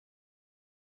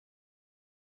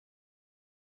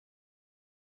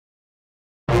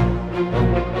Hey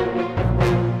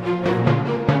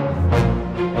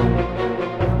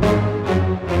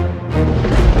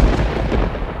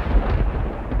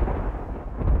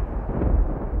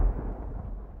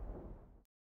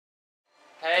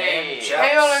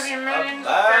all of you millions of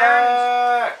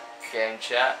fans! Game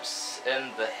Chaps in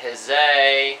the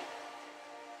hizzy.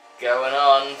 Going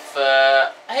on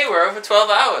for... Hey, we're over 12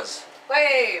 hours!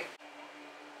 Wait!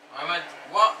 What am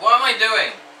I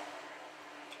doing?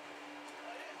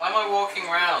 Why am I walking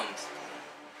around?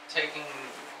 Taking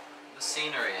the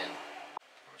scenery in?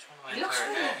 Which one am I He looks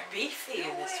really interrogating? beefy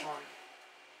in this one.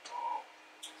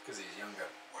 Because he's younger.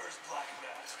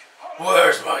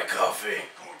 Where's my coffee?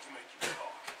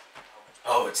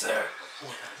 Oh, it's there.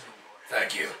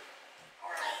 Thank you.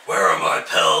 Where are my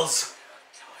pills?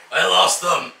 I lost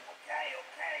them.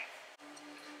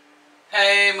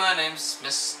 Hey, my name's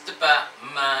Mr.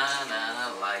 Batman and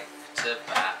I like to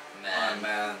Batman. Oh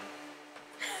man.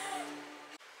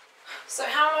 So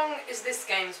how long is this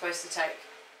game supposed to take?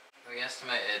 We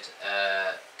estimated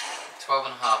 12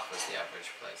 and a half was the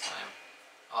average playtime.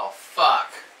 Oh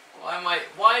fuck! Why?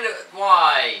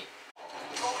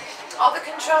 Are the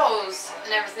controls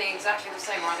and everything exactly the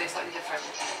same, or are they slightly different?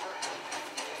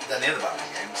 Than the other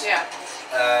Batman games? Yeah.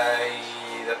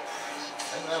 I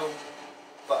don't know,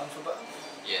 button for button?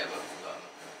 Yeah, but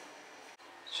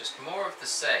it's just more of the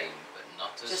same, but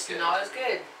not as Just good. not as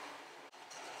good.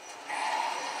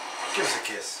 Give us a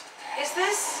kiss. Is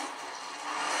this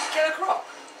Killer Croc?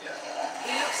 Yeah.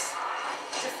 He looks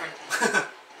different.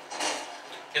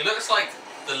 It looks like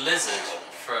the lizard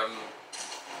from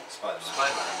Spider-Man.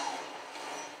 Spider-Man.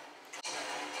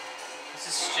 This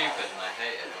is stupid and I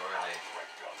hate it already.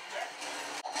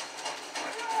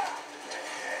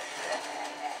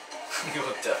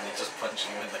 You're definitely just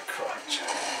punching him in the crotch.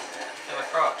 Killer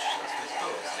Crotch, that's what he's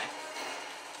called, isn't he?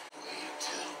 Wait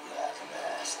till Black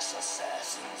Mask's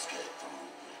assassins get through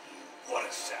with you. What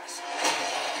assassin?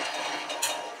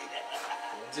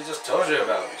 He just told you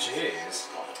about. Jeez.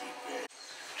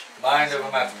 Mind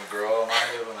over matter, McGraw.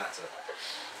 Mind over matter.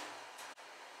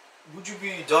 Would you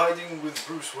be dining with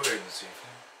Bruce Wayne this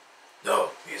evening?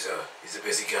 No, he's a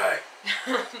busy guy.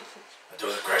 I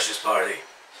don't crash his party.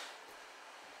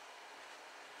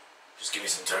 Just give me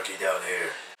some turkey down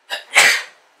here.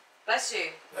 Bless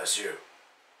you. That's you.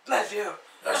 Bless you.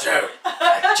 That's you.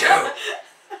 That's you.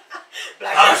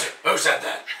 Who said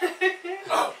that?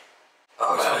 Oh.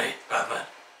 Oh, it's me, Batman.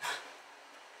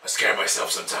 I scare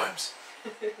myself sometimes.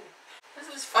 Where's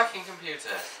this fucking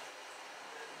computer?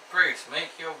 Bruce, make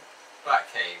your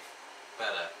Batcave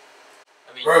better.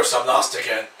 I mean, Bruce, I'm lost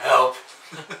again. Help.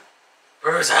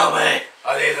 Bruce, help me.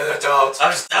 I need an adult.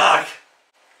 I'm stuck.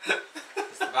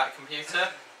 is the Bat computer?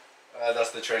 That's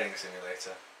the training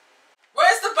simulator.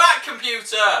 Where's the Bat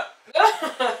computer?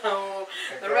 Oh,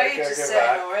 the rage is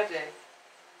setting already.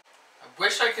 I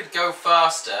wish I could go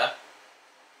faster.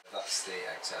 That's the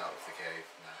exit out of the cave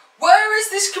now. Where is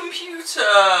this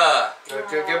computer?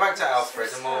 Go back to Oh, Alfred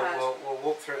so and sad. we'll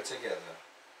walk through it together.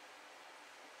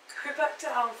 Go back to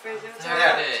Alfred. He'll tell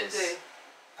There you it what to is. do.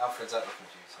 Alfred's at the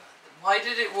computer. Why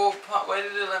did it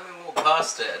let me walk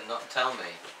past it and not tell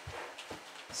me?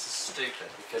 This is stupid.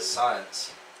 Because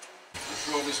science.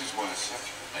 Control, this is West.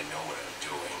 I know what I'm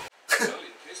doing. Well,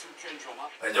 in case we change your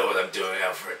mind. I know what I'm doing,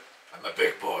 Alfred. I'm a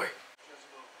big boy.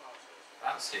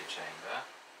 Bat suit chamber.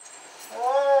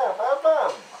 Oh,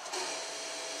 Batman!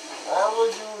 How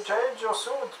would you change your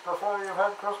suit before you've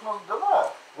had Christmas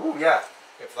dinner? Ooh, yeah.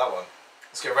 Go for that one.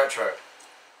 Let's go retro.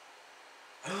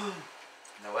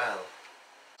 Noel.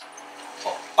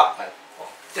 Oh, Batman. Oh,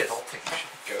 did not think you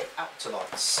should go out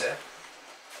tonight, sir.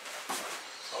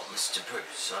 Oh, Mr.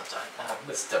 Bruce, I don't know. Oh,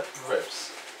 Mr.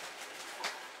 Bruce.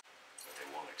 But they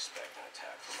won't expect an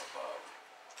attack from above.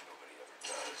 Nobody ever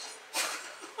does.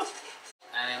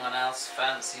 Anyone else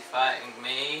fancy fighting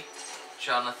me,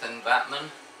 Jonathan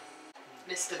Batman?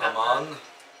 Mr. Come Batman. on.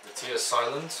 The tea is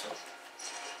silent.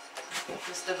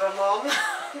 Mr. Batman.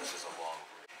 This is a long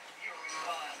break. Your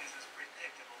run is as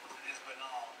predictable as it is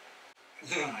banal.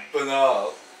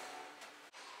 Banal.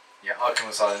 Yeah, Arkham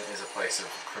Asylum is a place of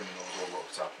criminals all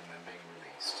locked up and then being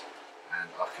released. And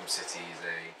Arkham City is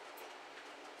a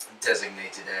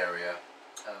designated area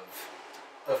of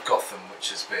Gotham which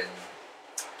has been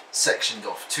sectioned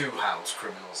off to house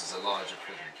criminals as a larger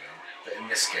prison game. But in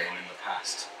this game, in the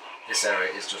past, this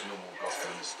area is just normal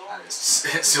Gotham and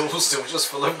it's all still just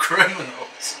full of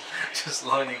criminals just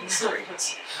lining the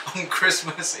streets on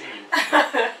Christmas Eve.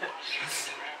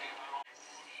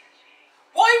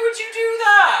 Why would you do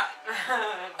that?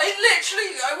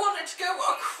 I wanted to go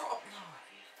across.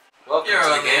 Welcome You're to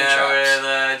on the the game, air Chaps.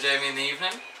 with Jamie in the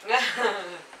evening.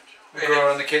 We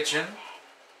McGraw in the kitchen.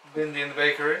 Lindy in the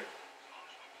bakery.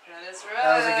 That is right.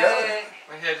 How's it going?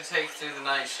 We're here to take you through the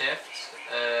night shift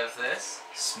of this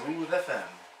Smooth FM.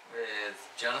 with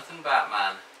Jonathan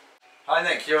Batman. Hi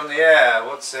Nick, you're on the air.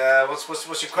 What's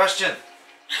your question?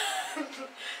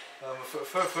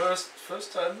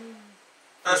 First time.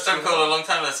 First time caller, long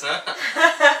time listener.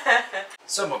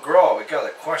 So McGraw, we got a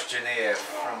question here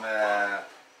from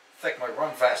Thick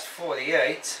McRunfast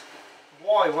 48.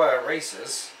 Why were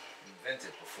racers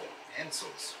invented before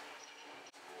pencils?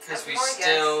 Because we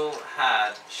still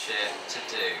had shit to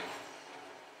do.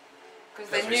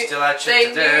 Because we still had shit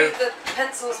to do. They knew that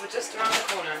pencils were just around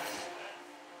the corner.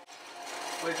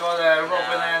 We got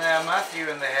Robin and Matthew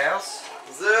in the house.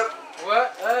 Zip.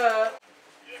 What up?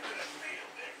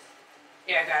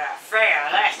 You're gonna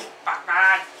fail this,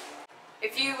 Batman.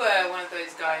 If you were one of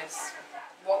those guys,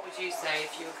 what would you say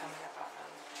if you were coming at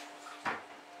Batman?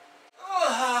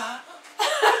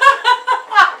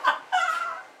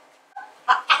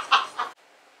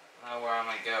 Now where am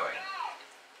I going?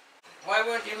 Why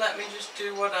won't you let me just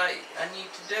do what I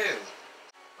need to do?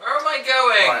 Where am I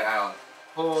going? Right, hang on.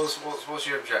 Pause. What's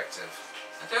your objective?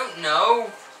 I don't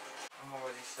know. I'm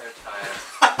already so tired.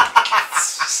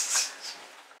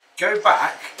 Go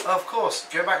back. Oh, of course.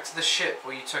 Go back to the ship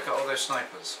where you took out all those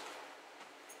snipers.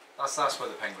 That's where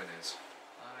the penguin is.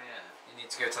 Oh yeah. You need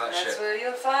to go to that That's ship. where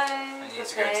you'll find And you need the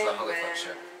to go to the penguin. Halifax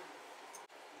ship.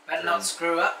 Better not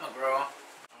screw up, McGraw.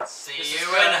 I'll see you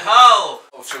in Hull.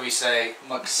 Or should we say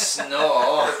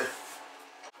McSnore?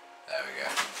 There we go.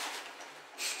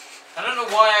 I don't know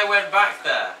why I went back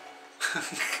there.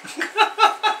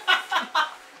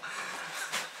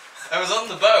 I was on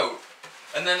the boat,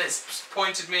 and then it's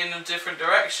pointed me in a different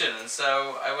direction, and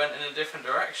so I went in a different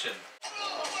direction.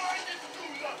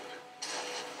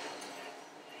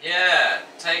 Yeah,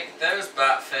 take those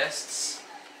bat fists.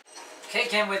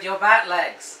 Kick him with your bat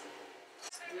legs.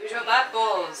 Use your bat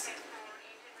balls.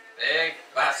 Big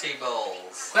batty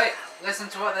balls. Quick, listen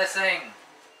to what they're saying.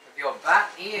 With your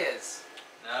bat ears.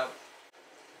 No.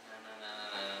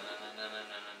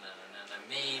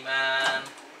 Me, man.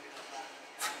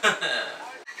 There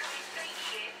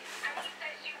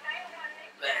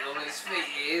on his feet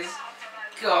he is.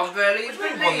 Can't barely Won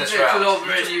believe this the round.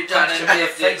 clobbering you done Punched and him in the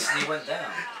lived face it. and he went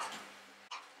down.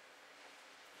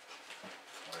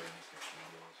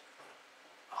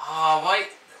 Oh, why?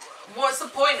 What's the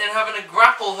point in having a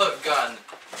grapple hook gun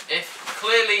if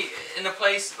clearly in a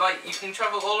place like you can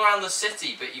travel all around the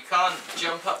city, but you can't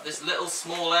jump up this little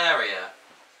small area?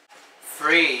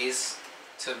 Freeze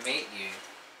to meet you.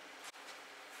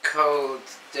 Cold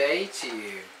day to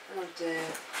you. Oh dear.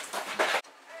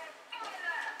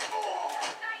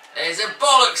 There's a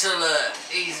bollocks alert.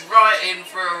 He's right in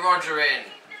for a Roger in.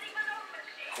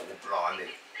 Oh,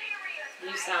 blimey.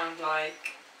 You sound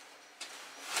like...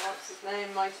 What's his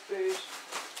name? My spoon.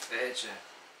 The Hitcher.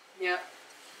 Yep.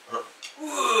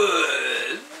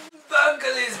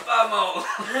 Bungle his bumhole.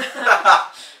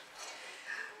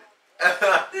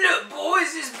 Look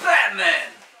boys, it's Batman.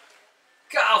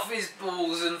 Cut off his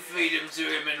balls and feed them to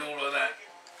him and all of that.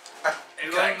 He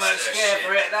won't much Gangster care shit.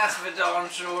 for it. That's for darn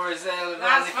sure as hell.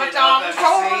 That's for Anything darn I've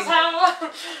sure ever as seen. hell.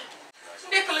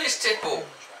 Nipple is tipple.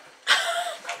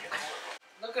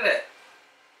 Look at it.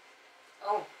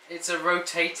 Oh. It's a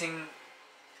rotating,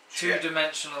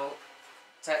 two-dimensional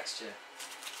texture.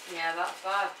 Yeah, that's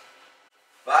bad.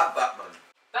 Bad Batman.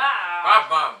 Bad. Bam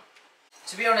bam.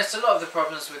 To be honest, a lot of the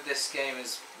problems with this game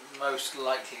is most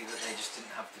likely that they just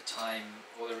didn't have the time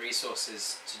or the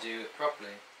resources to do it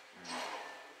properly.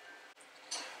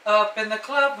 Up in the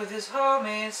club with his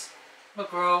homies,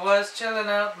 McGraw was chilling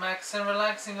out, maxing,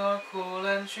 relaxing on cool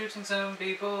and shooting some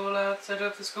people outside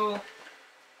of the school.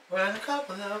 When a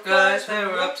couple of Guys, they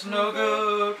were up to no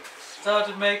good,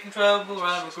 started making trouble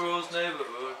around McGraw's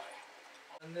neighborhood.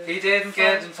 He didn't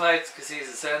get in fights because he's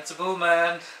a sensible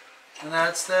man. And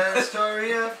that's the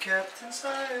story of Captain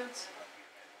Science.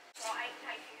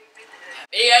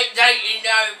 He ain't taking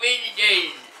no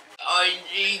visitors.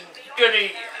 He's gonna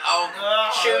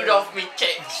shoot off me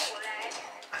tits.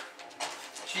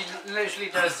 She literally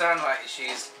does sound like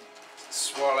she's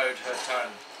swallowed her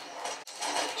tongue.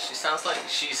 She sounds like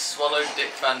she's swallowed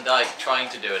Dick Van Dyke trying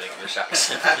to do an English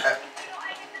accent.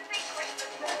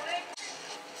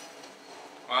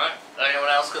 Alright, anyone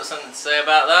else got something to say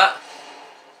about that?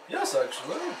 Yes,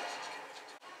 actually.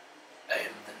 I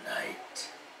am the night.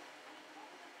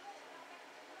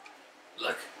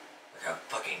 Look how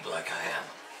fucking black I am.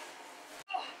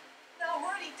 Now we're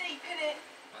already deep in it.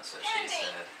 That's what she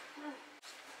said.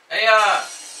 Hey,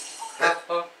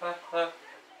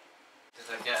 did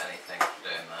I get anything for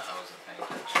doing that? I wasn't paying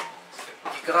attention.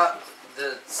 You got the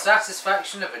the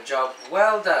satisfaction of a job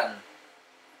well done.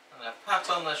 And a pat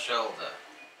on the shoulder.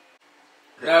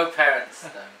 No parents, though.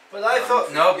 But I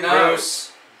thought no, No.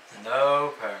 Bruce.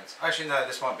 No parents. Actually, no.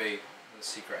 This might be the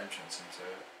secret entrance into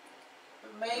it.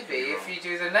 But maybe if you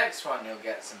do the next one, you'll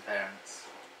get some parents.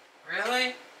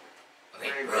 Really?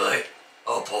 Really?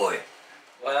 Oh boy.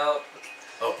 Well,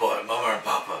 Oh boy, Mama and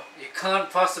Papa. you can't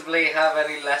possibly have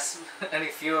any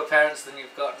fewer parents than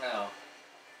you've got now.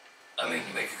 I mean,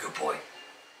 you make a good point.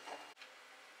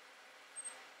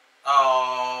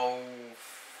 Oh,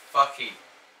 fucky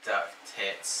duck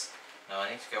tits. No, I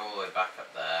need to go all the way back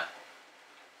up there.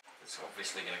 It's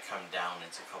obviously going to come down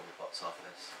into Cobblepot's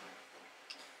office.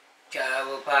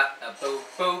 Cobblepot, a boop,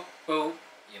 boop, boop.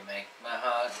 You make my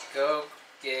heart go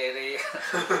giddy.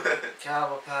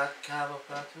 Cobblepot,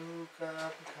 Cobblepot, ooh,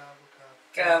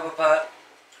 Cobblepot.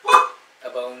 A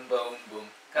boom, boom, boom.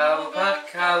 Cobblepot,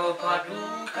 Cobblepot,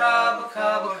 ooh, cobble,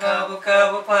 cobble, cobble,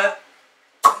 Cobblepot.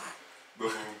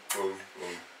 Boom, boom,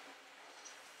 boom.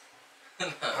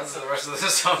 That's the rest of the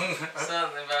song.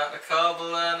 Something about a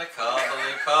cobble and a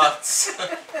cobbly pots.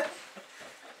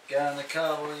 Gonna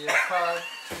cobble your pot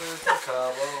with a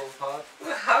Cobblepot.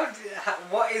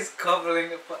 What is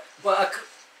cobbling a pot? Well,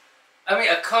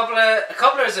 a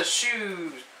cobbler is a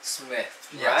shoesmith, right?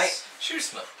 Yes.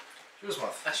 Shoesmith.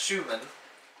 Shoesmith. A shoeman.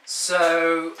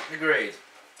 So, Agreed.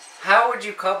 how would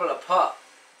you cobble a pot?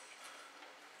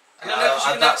 I don't know, because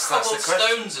you can have that's the cobbled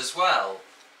question. stones as well.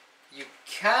 You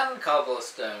can cobble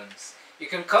stones. You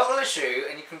can cobble a shoe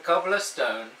and you can cobble a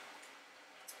stone.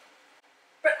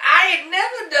 But I had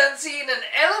never seen an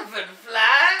elephant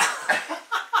fly.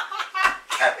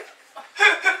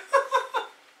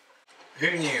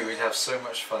 Who knew we'd have so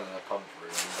much fun in a pump room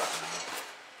in Batman?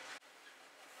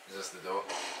 Is this the door?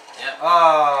 Yeah.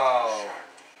 Oh!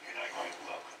 You're not going to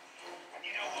look. And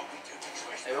you know what we do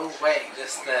between They all waiting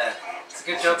just there. It's a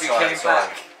good You job should you try came as well.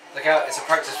 back. Look out, it's a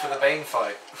practice for the Bane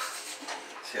fight.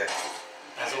 Yeah.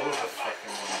 As all the fucking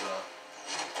ones are.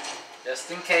 Just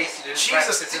in case you didn't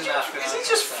Jesus, practice is enough. he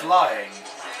just flying?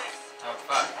 Oh,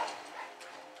 fuck.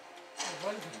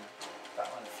 When did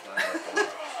Batman fly?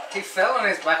 He fell on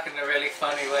his back in a really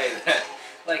funny way there.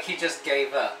 Like he just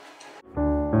gave up.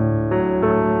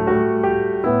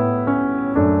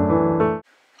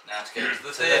 Now to go to the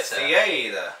The theatre.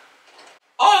 theatre.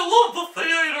 I love the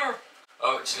theatre!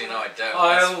 Oh, actually, no, I don't.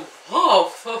 I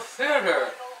love the theatre.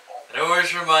 It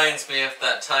always reminds me of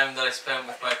that time that I spent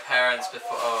with my parents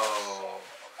before. Oh.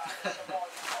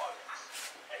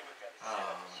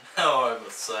 Oh, now I'm a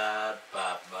sad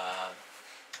Batman.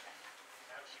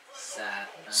 Sad.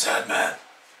 Man. Sad man.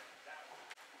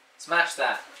 Smash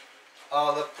that.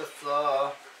 All up the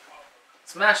floor.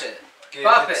 Smash it. Give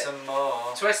Bop it it. some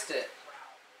more. Twist it.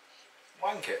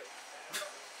 Wank it.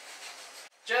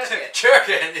 Jerk it. Jerk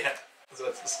it, yeah. That's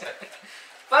what to say.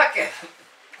 Fuck it.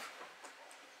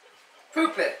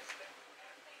 Poop it.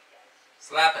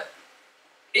 Slap it.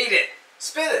 Eat it.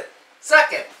 Spit it.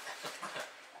 Suck it.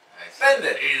 Bend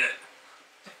it. Eat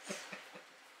it.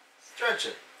 Stretch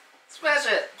it. Smash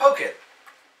it. Poke it.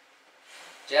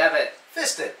 Jab it.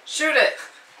 Fist it. Shoot it.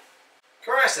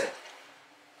 Caress it.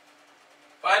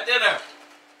 Buy dinner.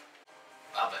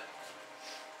 Love it.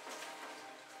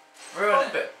 Ruin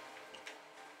Pump it. it.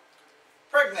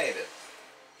 Pregnate it.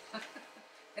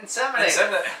 Inseminate it.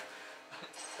 Inseminate.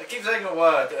 I keep saying a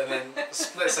word and then a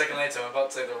split second later I'm about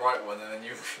to say the right one and then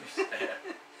you say it.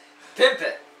 Pimp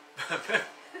it.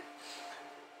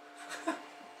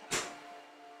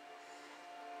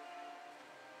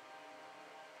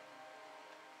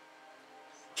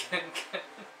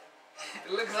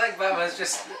 It looks like Batman's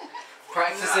just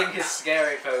practicing his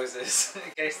scary poses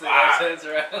in case the guy turns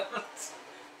around.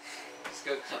 Just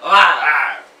go,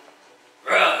 ah!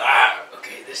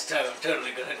 Okay, this time I'm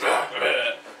totally gonna do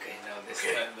it. Okay, no, this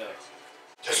time though.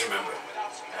 Just remember,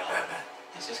 I'm Batman.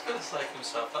 He's just gonna psych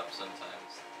himself up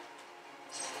sometimes.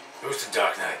 Who's the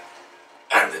Dark Knight?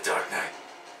 I'm the Dark Knight.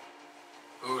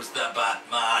 Who's the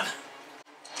Batman?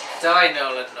 Die,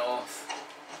 Nolan North.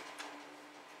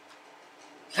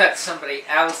 Let somebody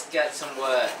else get some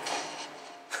work.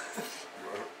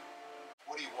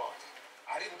 What do you want?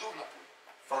 I didn't do nothing.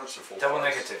 Fanciful. Double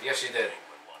price. negative. Yes, you did.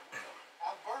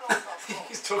 Alberto's not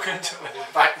He's talking to him with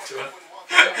his back to him.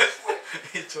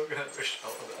 He's talking over his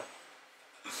shoulder.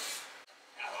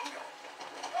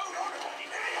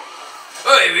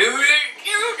 Hey, you do.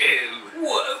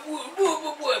 What? There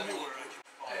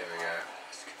we go.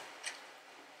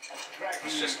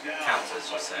 It's just counters,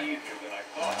 you say.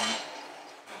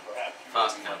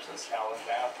 Fast counters.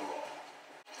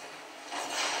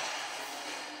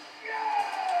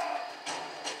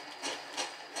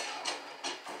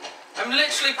 I'm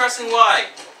literally pressing Y.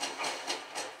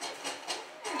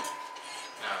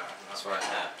 No, that's right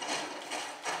there.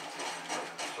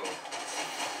 Cool.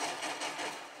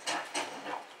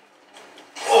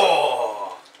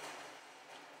 Oh!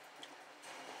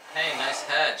 Hey, nice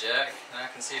hair, jerk. Now I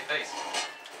can see your face.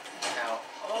 How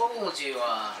old you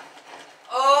are.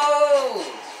 Old!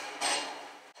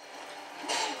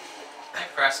 I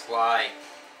pressed Y.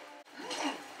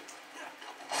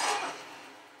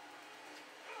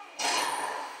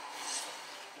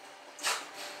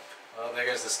 Well, there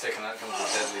goes the stick and out comes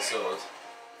the deadly sword.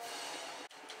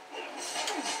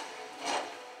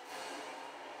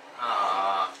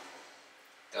 Ah.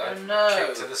 Oh no!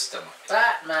 Kick to the stomach.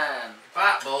 Batman!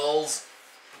 Bat balls.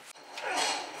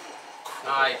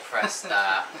 I pressed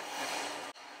that.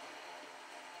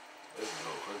 This is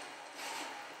awkward.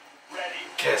 Ready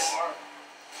Kiss. for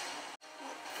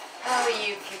How are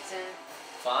you, kitten?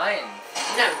 Fine.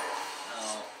 No.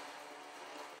 Oh.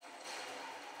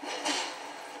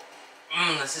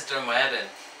 This is doing my head in.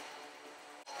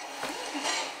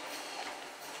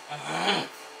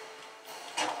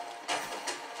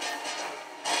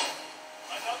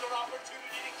 another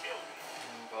opportunity to kill me.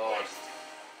 I'm bored.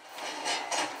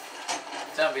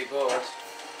 Don't be bored.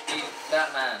 Be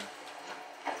Batman.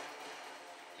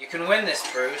 You can win this,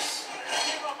 Bruce.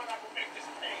 Give up and I will make this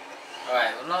pay.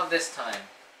 Alright, well not this time.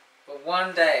 But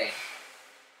one day.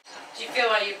 Do you feel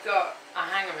like you've got a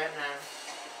hang of it now?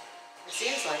 It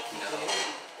seems like you No. do.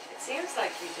 It seems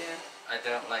like you do. I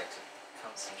don't like to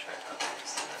concentrate on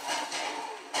this.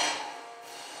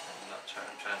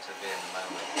 I'm trying to be in the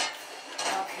moment.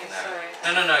 Okay, You know? sorry.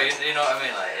 No. You know what I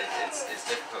mean? Like it's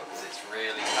difficult because it's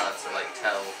really hard to like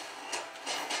tell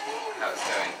how it's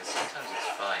going. Because sometimes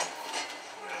it's fine.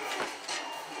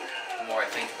 The more I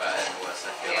think about it, the worse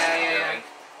I feel like I'm going.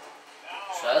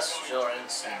 Trust your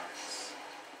instincts.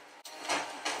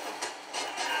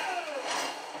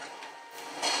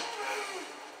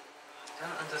 I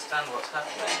don't understand what's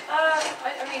happening.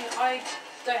 I mean, I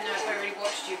don't know if I really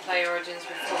watched you play Origins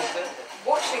before, but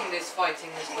watching this fighting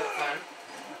was quite fun.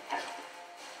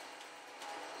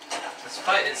 This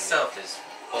fight itself is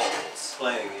balls.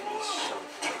 Playing it is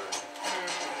something.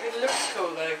 It looks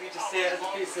cool though, if you just see it as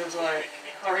a piece of like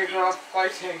choreographed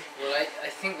fighting. Well, I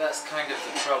think that's kind of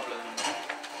the problem.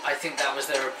 I think that was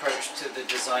their approach to the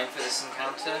design for this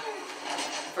encounter.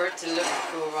 For it to look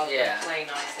cool rather Yeah. than play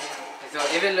nicely. I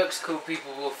thought if it looks cool,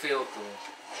 people will feel cool.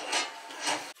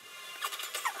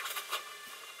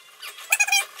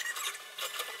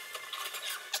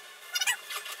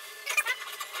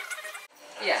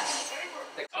 Yeah.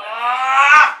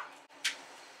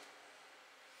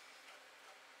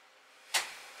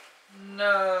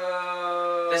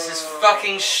 No. This is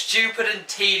fucking stupid and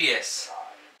tedious.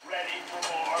 Ready for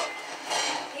more.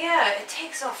 Yeah, it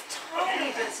takes off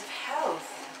tiny bits of health.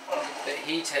 But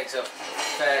he takes off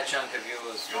a fair chunk of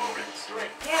yours from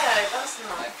Yeah, that's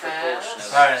not Like fair. proportional. That's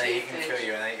Apparently he stupid. can kill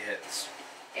you in 8 hits.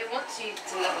 It wants you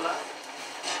to level up.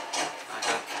 I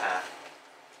don't care.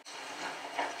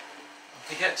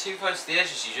 If you get too close to the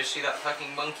edges, you just see that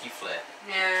fucking monkey flip.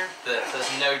 Yeah. That does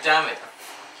no damage.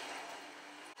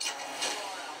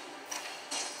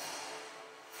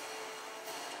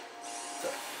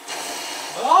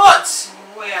 What?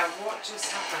 Oh yeah, what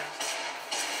just happened?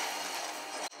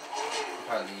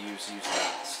 Apparently use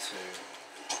that to...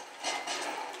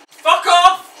 Fuck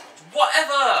off!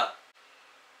 Whatever!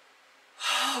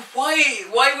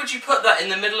 Why would you put that in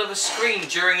the middle of a screen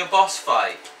during a boss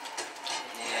fight?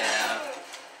 Yeah.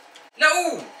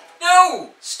 No! No!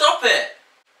 Stop it!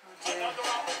 Oh dear.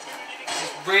 This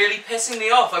is really pissing me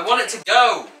off. I want it to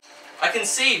go. I can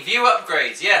see view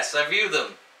upgrades. Yes, I view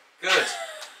them. Good.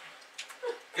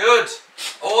 Good.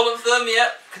 All of them,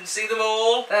 yep. Can see them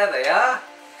all. There they are.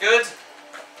 Good.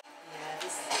 Yeah,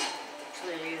 this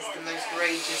clearly is the most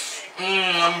rageous.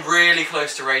 I'm really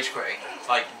close to rage quitting.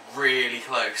 Like, really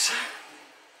close.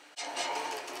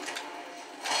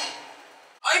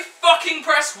 I fucking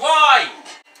pressed Y!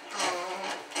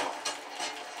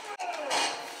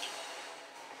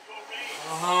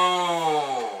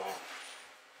 Oh.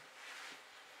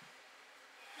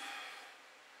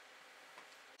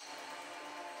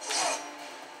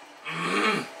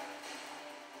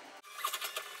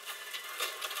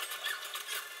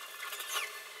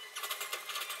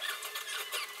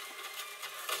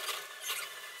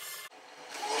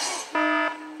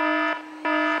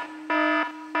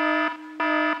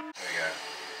 There we go.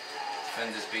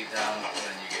 Defenders beat down, and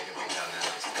then you get your beat down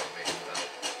now. It's got beat down.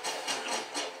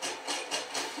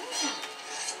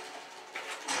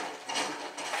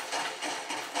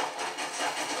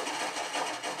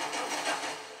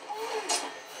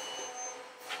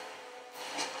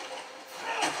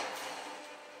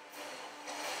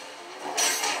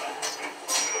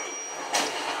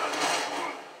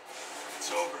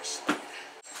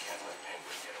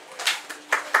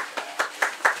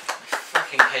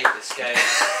 fucking hate this game.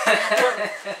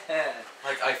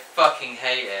 Like, I fucking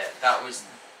hate it. That was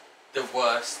the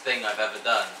worst thing I've ever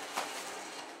done.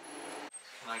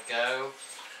 Can I go?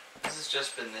 This has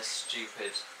just been this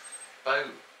stupid boat.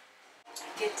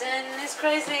 Kitten is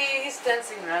crazy, he's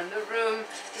dancing around the room,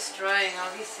 destroying all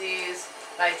he sees,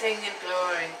 lighting and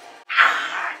glowing.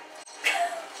 Ah! To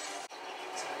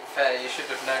be fair, you should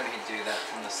have known he'd do that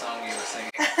from the song you were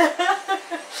singing.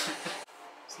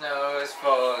 Snow is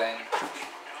falling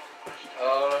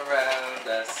all around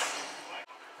us.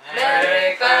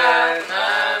 Merry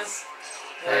Christmas,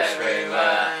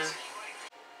 everyone.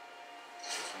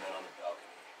 There's men on the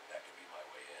balcony. That could be my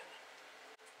way in.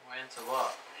 Way into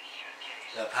what?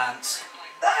 The pants.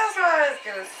 That's what I was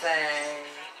gonna say.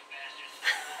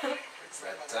 It's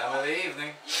that time of the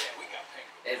evening.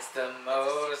 It's the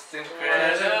most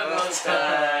incredible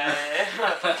time.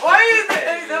 Why are you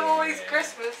doing them always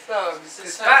Christmas songs?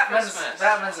 It's so Batman's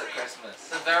Christmas. at Christmas.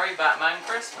 It's a very Batman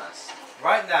Christmas.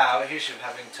 Right now, he should be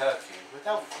having turkey with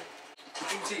Alfred.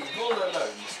 He's eating all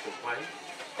alone, Mr. Wayne.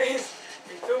 He's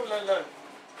all alone.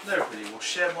 Nobody will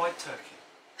share my turkey.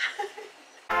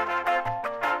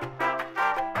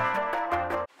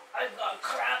 I've got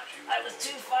crap. I was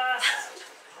too fast.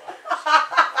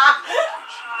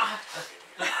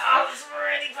 That was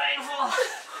really painful.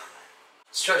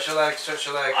 Stretch your leg, stick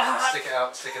it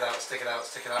out, stick it out, stick it out,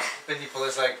 stick it out. Bindi pull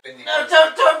his leg, Bindi No, pull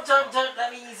his don't.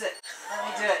 Let me use it. Let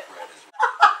me do it.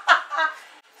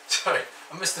 Sorry,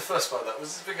 I missed the first part of that.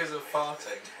 Was this because of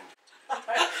farting?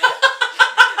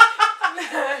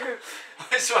 No.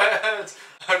 That's what I heard.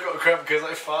 I got cramp because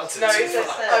I farted. No, he said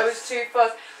I was too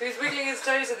fast. He was wiggling his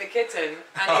toes at the kitten,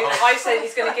 and I said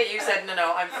he's going to get you. He said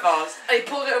no, I'm fast. And he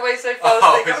pulled it away so fast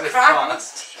Oh, they got is it crammed.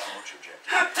 fast?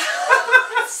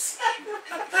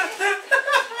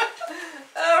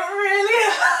 Really?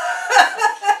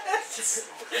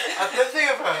 I don't think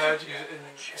I've ever heard you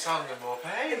sound in more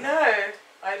pain. No,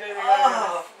 I don't think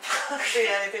I've ever seen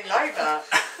anything like that.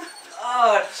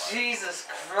 Oh, Jesus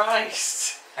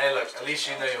Christ. Hey, look, at least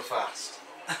you know you're fast.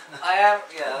 I am.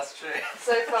 Yeah, that's true.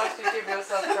 So fast you give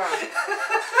yourself cramp.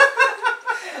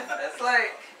 It's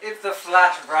like if the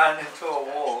Flash ran into a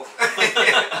wall.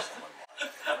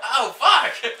 Oh,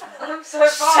 fuck! I'm so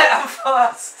fast. Shit, I'm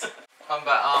fast.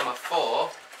 Combat armor 4.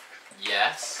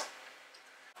 Yes.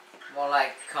 More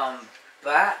like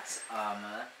combat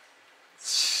armor.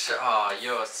 Oh,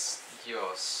 you're so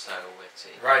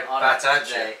witty. Right, On bat it at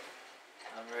today.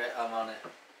 I'm on it.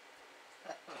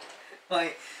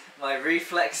 My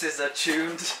reflexes are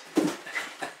tuned.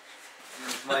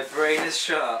 My brain is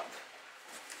sharp.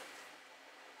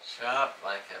 Sharp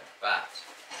like a bat.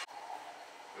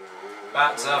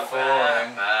 Bats are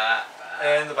falling Bat,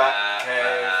 in the bat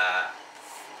cave. bat.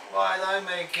 Why'd I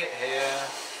make it here?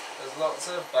 There's lots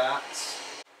of bats.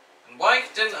 And why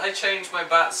didn't I change my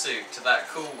bat suit to that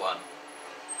cool one?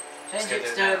 Change Let's it get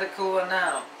to it now. the cool one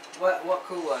now. What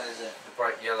cool one is it? The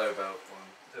bright yellow belt one.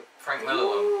 The Frank Miller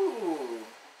one. Ooh.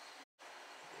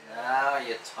 Now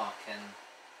you're talking.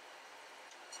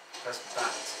 Press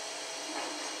bat.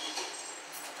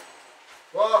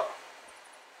 What?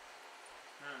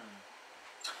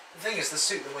 The thing is, the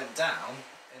suit that went down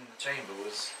in the chamber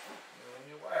was the one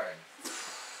you're wearing.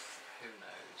 Who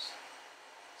knows?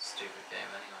 Stupid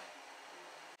game anyway.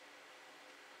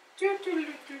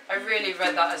 I really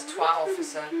read that as twat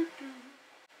officer.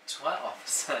 Twat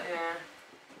officer. Yeah.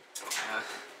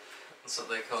 That's what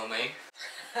they call me.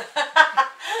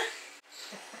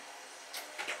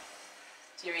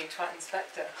 Do you mean twat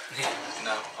inspector?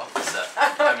 No, officer.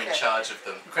 I'm in charge of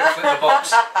them. Quick, flip the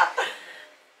box.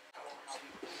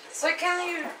 So can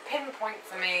you pinpoint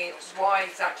for me why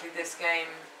exactly this game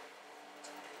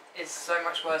is so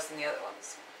much worse than the other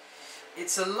ones?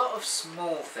 It's a lot of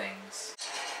small things.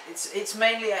 It's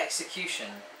mainly execution.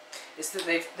 It's that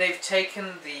they've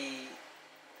taken the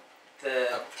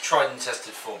Tried and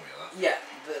tested formula. yeah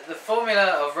the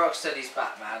formula of Rocksteady's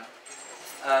Batman,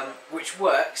 which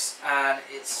works, and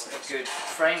it's a good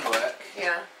framework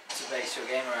Yeah. to base your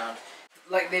game around.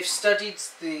 Like they've studied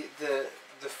the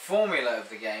formula of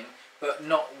the game, but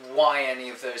not why any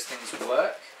of those things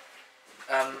work.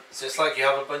 So it's like you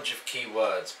have a bunch of key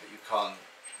words, but you can't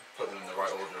put them in the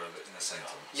right order of it in a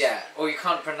sentence. Yeah, or you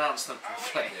can't pronounce them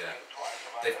properly. Yeah.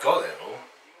 They've got it all.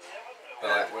 But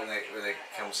like when it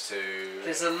comes to...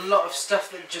 There's a lot of stuff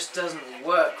that just doesn't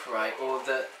work right, or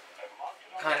that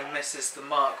kind of misses the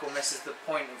mark, or misses the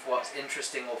point of what's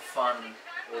interesting or fun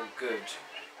or good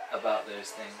about those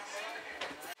things.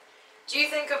 Do you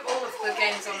think of all of the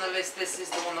games on the list, this is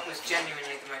the one that was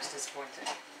genuinely the most disappointing?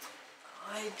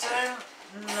 I don't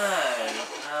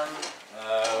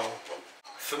know.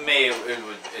 For me,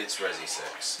 it's Resi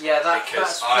 6. Yeah,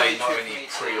 because that's I pretty not true for only me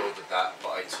too. pre-ordered that,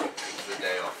 but I took the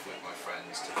day off with my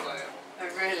friends to play it. Oh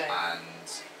really? And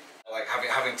like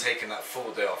having taken that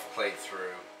full day off, played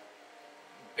through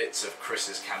bits of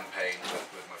Chris's campaign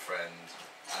with my friend,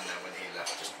 and then when he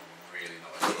left, just really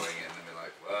not enjoying it, and then be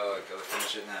like, well, I've got to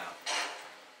finish it now.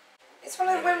 It's one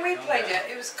of when we played it,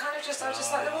 it was kind of just, I was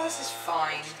just like, oh, this is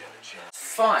fine.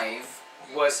 5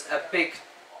 was a big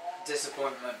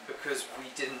disappointment because we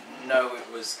didn't know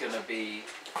it was going to be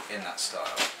In that style.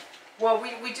 well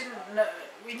we didn't know,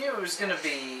 we knew it was going to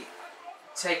be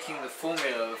taking the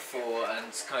formula of 4 and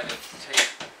kind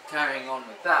of carrying on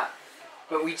with that,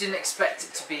 but we didn't expect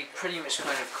it to be pretty much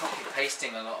kind of copy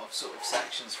pasting a lot of sort of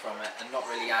sections from it and not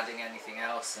really adding anything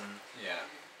else. And Yeah.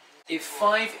 if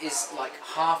 5 is like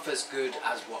half as good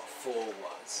as what 4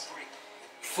 was,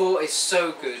 4 is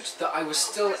so good that I was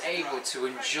still able to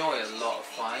enjoy a lot of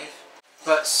 5.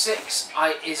 But 6,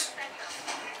 I It's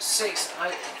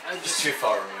just too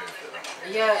far removed.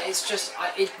 yeah, it's just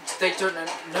they don't know.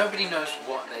 Nobody knows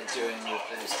what they're doing with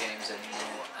those games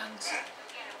anymore, and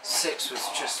 6 was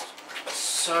just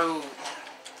so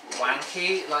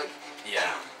wanky. Like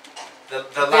Yeah. The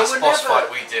They last were boss never-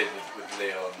 fight we did with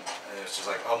Leon, and it was just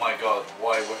like, oh my god,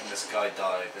 why wouldn't this guy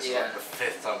die? This is Yeah. like the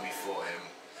 5th time we fought him.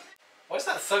 Why is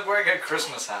that thug wearing a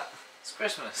Christmas hat? it's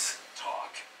Christmas.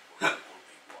 Talk.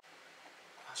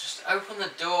 Just open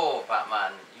the door,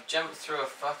 Batman. You jumped through a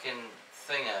fucking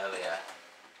thing earlier.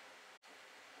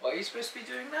 What are you supposed to be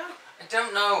doing now? I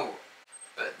don't know,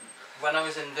 but when I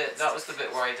was in that was the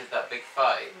bit where I did that big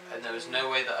fight, and there was no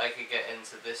way that I could get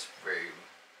into this room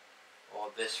or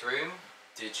this room.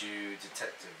 Did you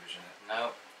detective vision it?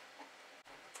 No.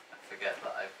 I forget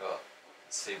that I've got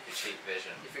super cheap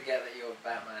vision. You forget that you're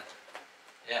Batman.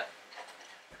 Yeah.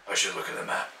 I should look at the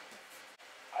map.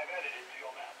 I've added it to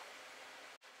your map.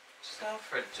 Just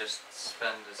Alfred just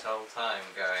spend his whole time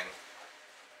going,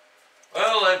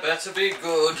 well, I better be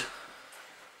good.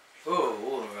 Oh,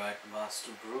 all right,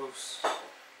 Master Bruce.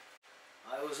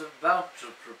 I was about to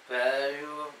prepare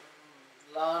you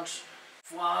a large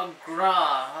foie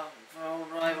gras for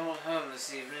arrival home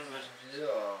this evening, but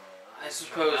I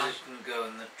suppose it can go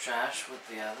in the trash with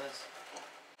the others.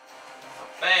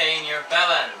 Bane, you're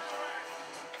bellend.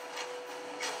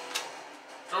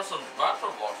 Doesn't matter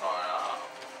what I am.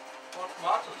 What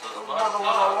matters is my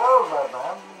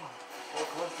blood.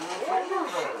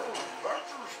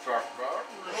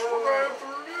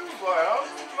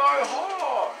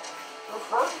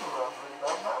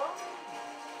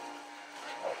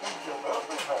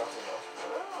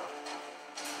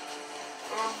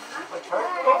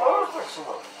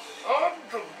 I'm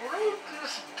the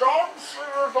greatest dancer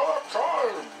of our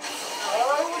time.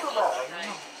 I would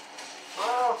imagine.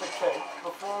 Try out the cake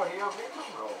before he eats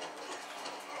his roll.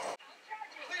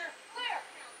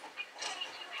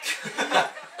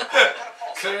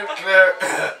 Clear.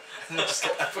 And then just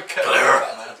get uppercut. Clear.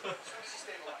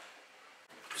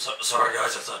 Sorry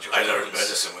guys, I thought you were... I learned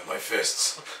medicine with my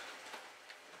fists.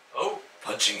 Oh.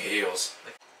 Punching heels.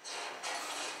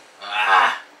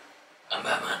 Ah. I'm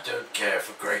Batman. Don't care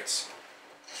for greats.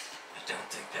 I don't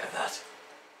think they're that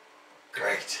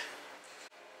great.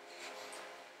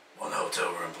 One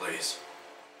hotel room, please.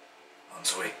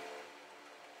 Ensuite.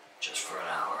 Just for an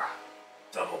hour.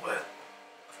 Double bed.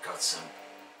 I've got some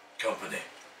company.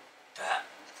 Bat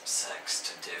sex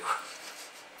to do.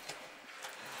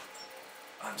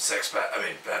 I'm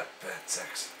bad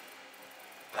sex.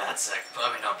 Bad sex.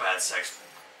 I mean, not bad sex.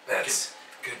 That's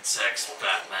Good sex,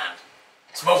 Batman.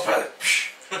 smoke pallet.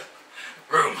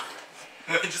 Room.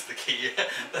 Just the key.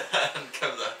 The hand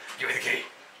comes up. Give me the key.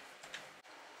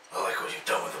 I like what you've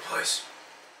done with the place.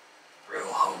 Real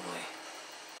homely.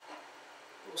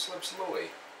 Who slips Louis?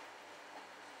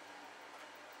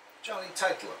 Johnny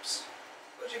Tightlips.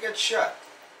 Where'd you get shot?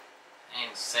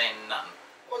 Ain't saying nothing.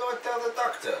 What do I tell the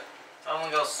doctor? Tell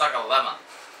him to go suck a lemon.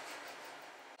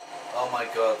 Oh my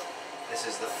god. This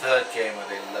is the 3rd game where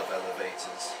they love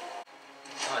elevators.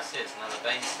 Oh, I see. It's another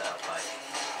Bane style fight.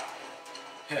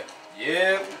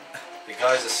 Yep. The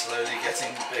guys are slowly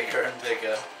getting bigger and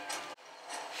bigger.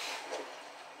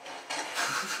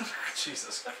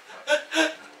 Jesus.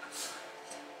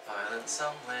 Violence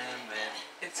on women.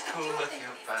 It's cool if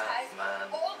you're Batman.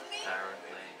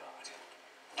 Apparently.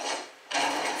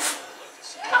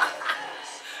 I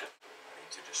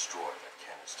need to destroy that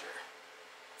canister.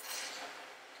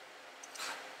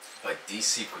 By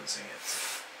desequencing it.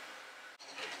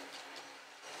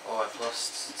 Oh, I've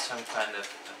lost some kind of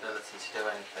ability to do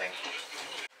anything.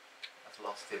 I've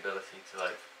lost the ability to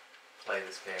like play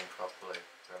this game properly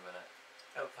for a minute.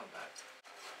 It'll come back.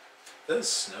 There's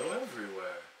snow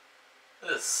everywhere.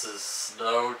 This is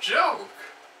no joke.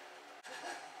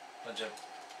 Punch him.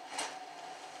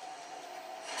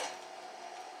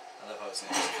 I love how it's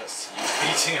next cuts to you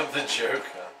beating up the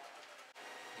Joker.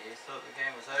 You thought the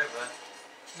game was over?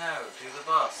 No, do the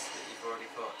boss that you've already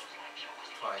fought.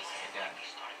 Twice, again.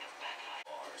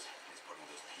 Ours is putting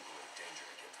those people in danger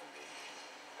to get to me.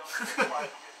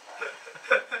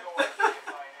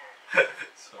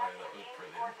 Sorry, that was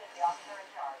brilliant.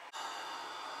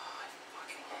 I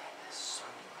fucking hate this so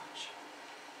much.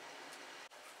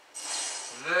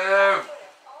 Live!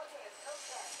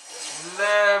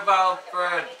 Live,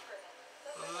 Alfred!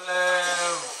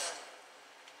 Live!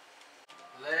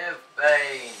 Live,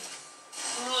 Bane!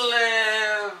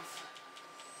 Live!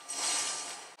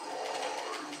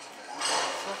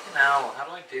 Fucking hell, how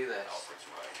do I do this? Alfred's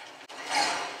right.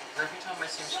 Every time I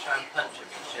seem to try and punch him,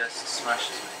 he just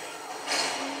smashes me.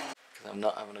 Because I'm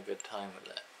not having a good time with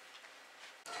it.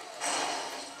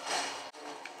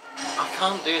 I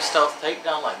can't do a stealth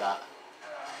takedown like that.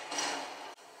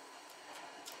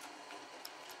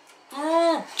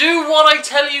 Do what I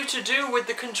tell you to do with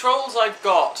the controls I've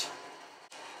got.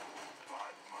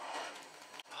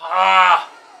 Ah!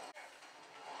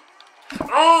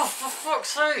 Oh, for fuck's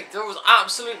sake, there was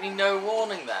absolutely no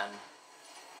warning then.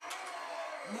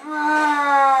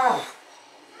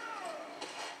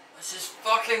 This is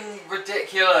fucking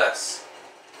ridiculous.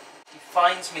 He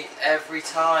finds me every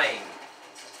time.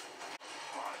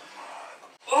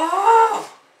 Oh!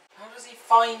 How does he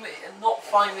find me and not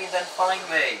find me and then find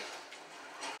me?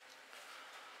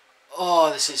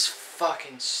 Oh, this is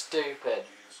fucking stupid.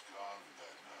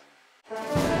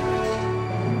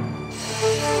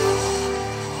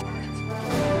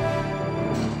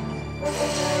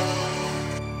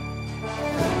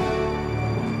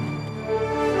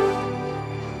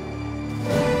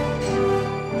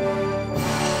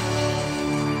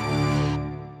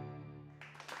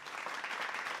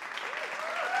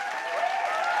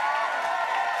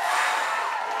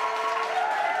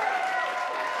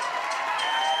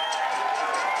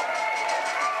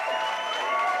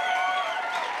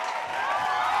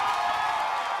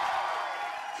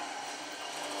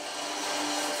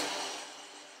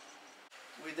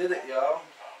 We did it, y'all.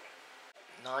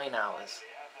 9 hours.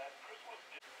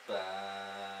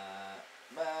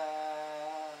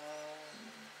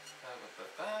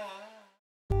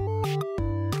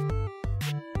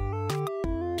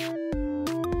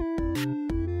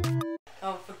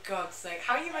 Oh, for God's sake.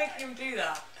 How are you making him do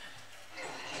that?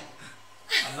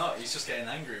 I'm not, he's just getting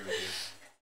angry with you.